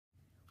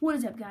What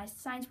is up, guys?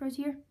 Science Bros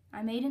here.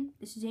 I'm Aiden.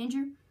 This is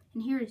Andrew.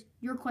 And here is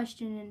your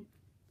question and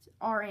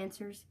our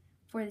answers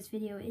for this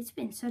video. It's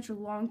been such a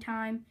long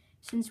time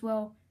since,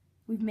 well,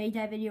 we've made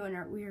that video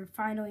and we are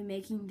finally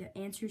making the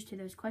answers to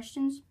those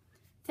questions.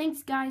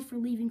 Thanks, guys, for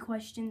leaving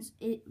questions.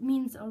 It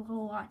means a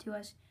whole lot to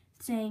us,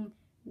 saying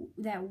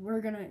that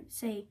we're going to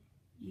say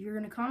you're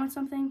going to comment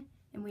something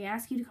and we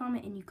ask you to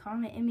comment and you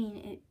comment. I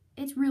mean,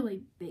 it's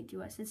really big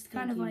to us. It's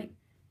kind of like,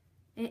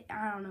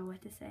 I don't know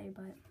what to say,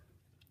 but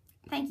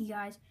thank you,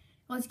 guys.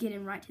 Let's get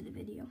in right to the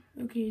video.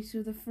 Okay,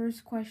 so the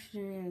first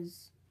question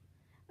is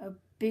a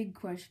big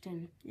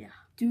question. Yeah.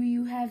 Do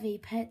you have a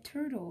pet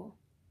turtle?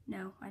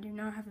 No, I do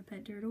not have a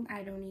pet turtle.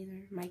 I don't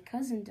either. My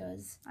cousin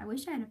does. I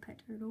wish I had a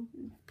pet turtle.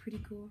 Pretty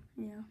cool.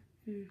 Yeah.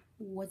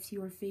 What's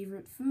your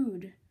favorite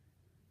food?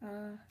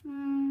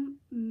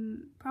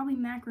 Probably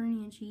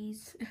macaroni and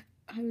cheese.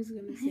 I was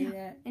gonna say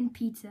that. And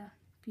pizza.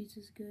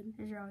 Pizza's good.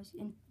 Those are always,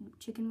 and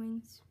chicken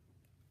wings.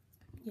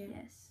 Yeah.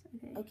 Yes.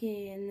 Okay.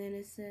 Okay, and then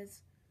it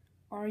says,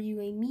 are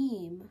you a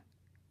meme?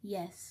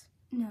 Yes.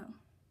 No.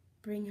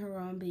 Bring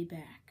Harambe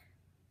back.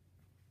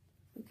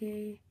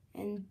 Okay,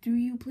 and do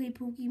you play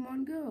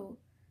Pokemon Go?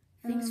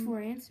 Thanks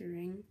for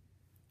answering.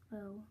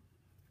 Well,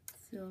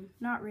 So,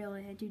 not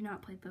really. I do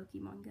not play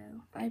Pokemon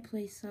Go. I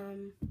play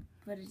some,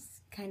 but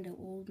it's kind of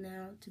old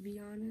now, to be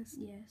honest.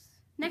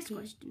 Yes. Next Okay.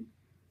 question.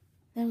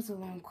 That was a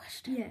long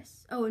question.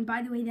 Yes. Oh, and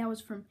by the way, that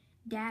was from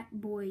Dat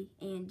Boy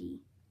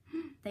Andy.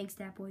 Thanks,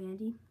 Dat Boy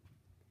Andy.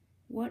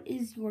 What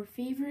is your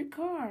favorite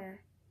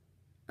car?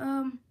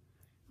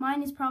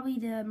 Mine is probably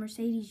the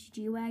Mercedes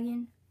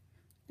G-Wagon.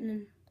 And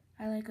then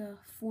I like a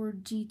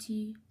Ford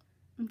GT.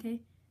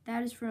 Okay.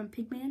 That is from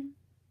Pigman.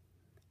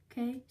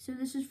 Okay. So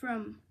this is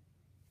from,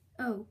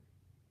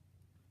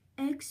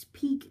 X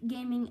Peak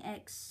Gaming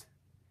X.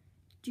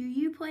 Do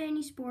you play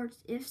any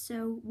sports? If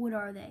so, what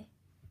are they?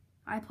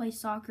 I play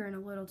soccer and a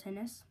little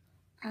tennis.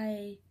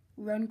 I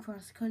run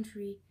cross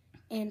country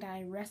and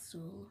I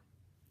wrestle.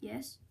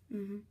 Yes.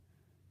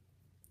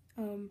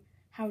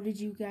 How did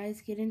you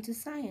guys get into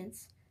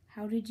science?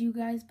 How did you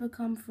guys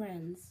become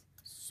friends?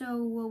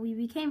 So, well, we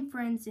became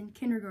friends in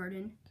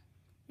kindergarten.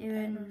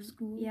 At our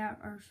school? Yeah,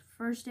 our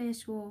first day of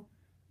school,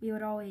 we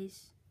would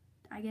always,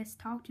 I guess,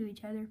 talk to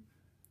each other.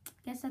 I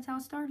guess that's how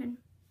it started.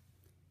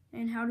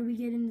 And how did we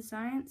get into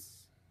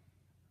science?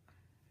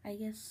 I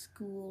guess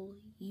school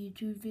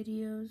YouTube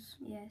videos.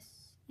 Yes.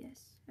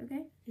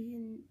 Okay.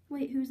 And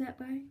Wait, who's that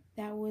by?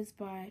 that was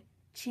by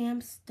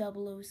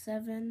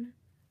Champs007.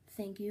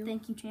 Thank you.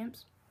 Thank you,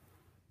 Champs.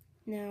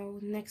 Now,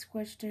 next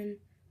question.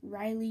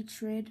 Riley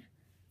Trid.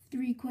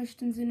 3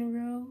 questions in a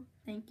row.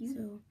 Thank you.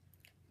 So,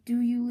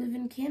 do you live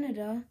in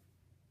Canada?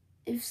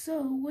 If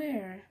so,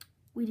 where?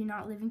 We do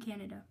not live in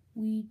Canada.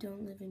 We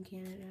don't live in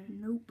Canada.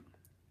 Nope.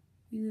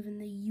 We live in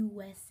the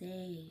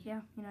USA.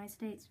 Yeah, United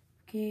States.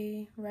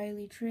 Okay,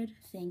 Riley Trid,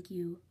 thank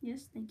you.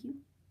 Yes, thank you.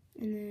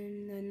 And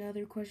then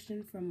another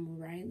question from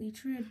Riley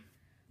Trid.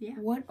 Yeah.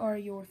 What are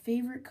your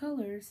favorite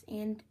colors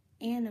and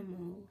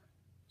animal?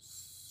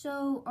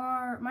 So,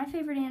 my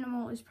favorite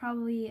animal is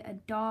probably a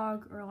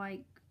dog, or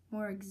like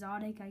more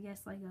exotic, I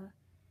guess, like a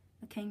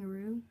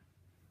kangaroo.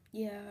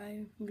 Yeah,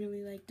 I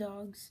really like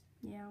dogs.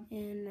 Yeah.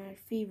 And our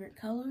favorite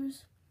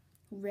colors?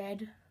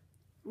 Red.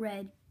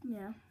 Red,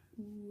 yeah.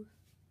 Ooh.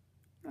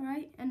 All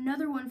right,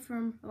 another one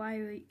from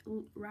Riley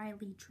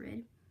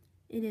Trid.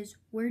 It is,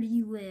 where do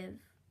you live?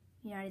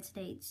 United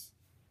States.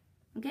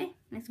 Okay,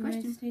 next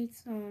question. United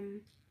States, I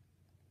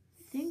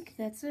think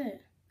that's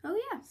it. Oh,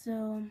 yeah.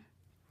 So,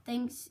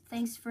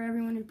 Thanks for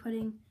everyone who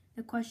putting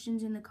the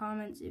questions in the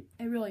comments. It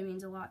really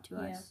means a lot to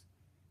us.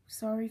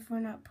 sorry for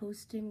not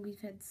posting.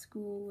 We've had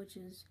school, which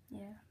is,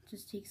 Yeah.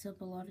 just takes up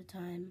a lot of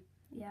time.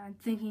 Yeah, I'm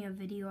thinking of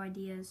video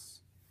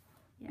ideas.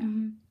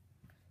 Yeah.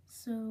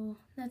 So,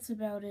 that's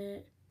about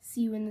it.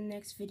 See you in the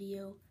next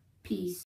video. Peace.